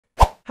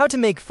How to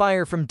make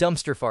fire from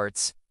dumpster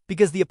farts,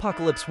 because the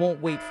apocalypse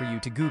won't wait for you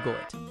to Google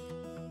it.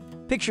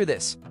 Picture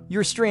this,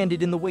 you're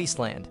stranded in the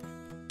wasteland.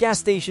 Gas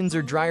stations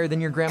are drier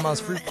than your grandma's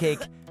fruitcake,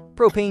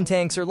 propane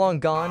tanks are long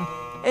gone,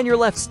 and you're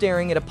left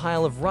staring at a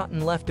pile of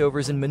rotten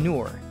leftovers and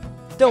manure.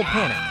 Don't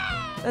panic,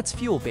 that's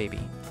fuel, baby.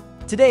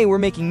 Today we're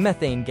making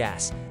methane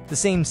gas, the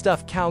same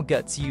stuff cow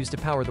guts use to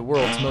power the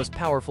world's most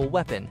powerful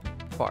weapon,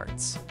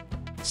 farts.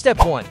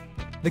 Step 1.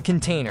 The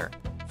container.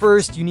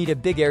 First, you need a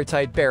big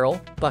airtight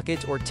barrel,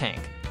 bucket, or tank.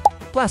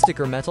 Plastic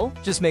or metal,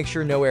 just make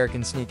sure no air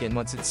can sneak in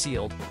once it's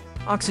sealed.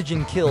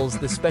 Oxygen kills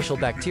the special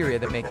bacteria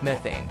that make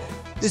methane.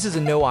 This is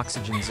a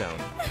no-oxygen zone.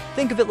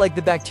 Think of it like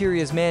the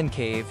bacteria's man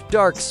cave,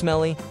 dark,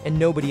 smelly, and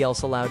nobody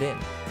else allowed in.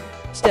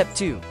 Step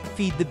 2.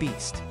 Feed the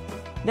beast.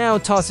 Now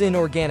toss in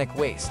organic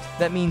waste.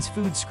 That means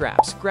food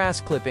scraps,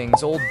 grass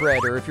clippings, old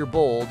bread, or if you're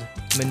bold,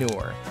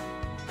 manure.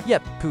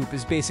 Yep, poop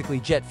is basically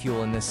jet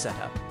fuel in this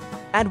setup.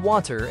 Add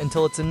water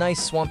until it's a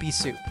nice swampy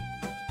soup.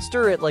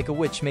 Stir it like a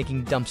witch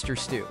making dumpster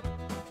stew.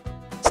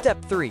 Step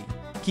 3.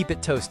 Keep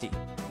it toasty.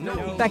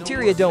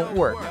 Bacteria don't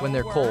work when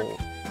they're cold.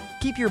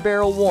 Keep your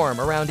barrel warm,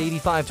 around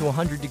 85 to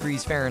 100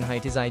 degrees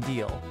Fahrenheit is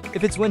ideal.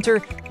 If it's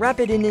winter, wrap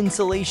it in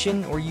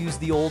insulation or use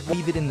the old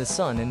leave it in the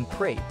sun and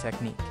pray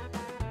technique.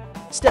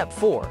 Step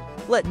 4.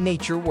 Let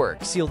nature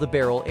work, seal the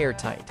barrel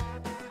airtight.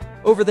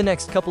 Over the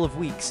next couple of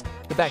weeks,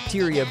 the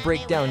bacteria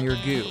break down your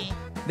goo.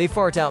 They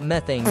fart out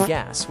methane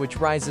gas, which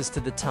rises to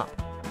the top.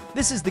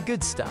 This is the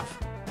good stuff.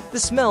 The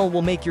smell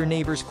will make your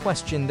neighbors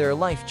question their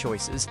life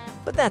choices,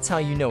 but that's how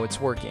you know it's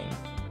working.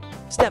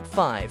 Step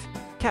 5.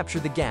 Capture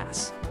the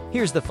gas.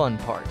 Here's the fun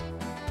part.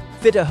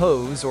 Fit a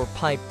hose or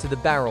pipe to the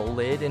barrel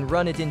lid and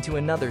run it into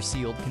another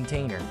sealed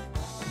container,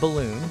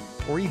 balloon,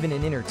 or even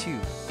an inner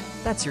tube.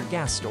 That's your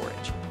gas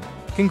storage.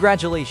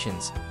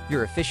 Congratulations,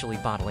 you're officially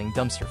bottling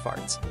dumpster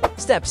farts.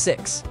 Step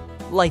 6.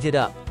 Light it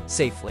up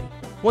safely.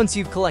 Once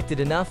you've collected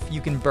enough,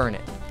 you can burn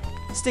it.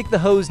 Stick the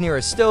hose near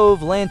a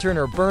stove, lantern,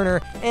 or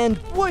burner, and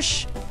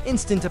whoosh!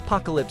 Instant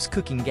apocalypse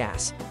cooking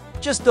gas.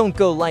 Just don't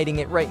go lighting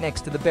it right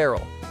next to the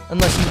barrel,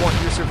 unless you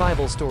want your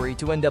survival story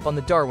to end up on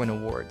the Darwin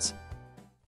Awards.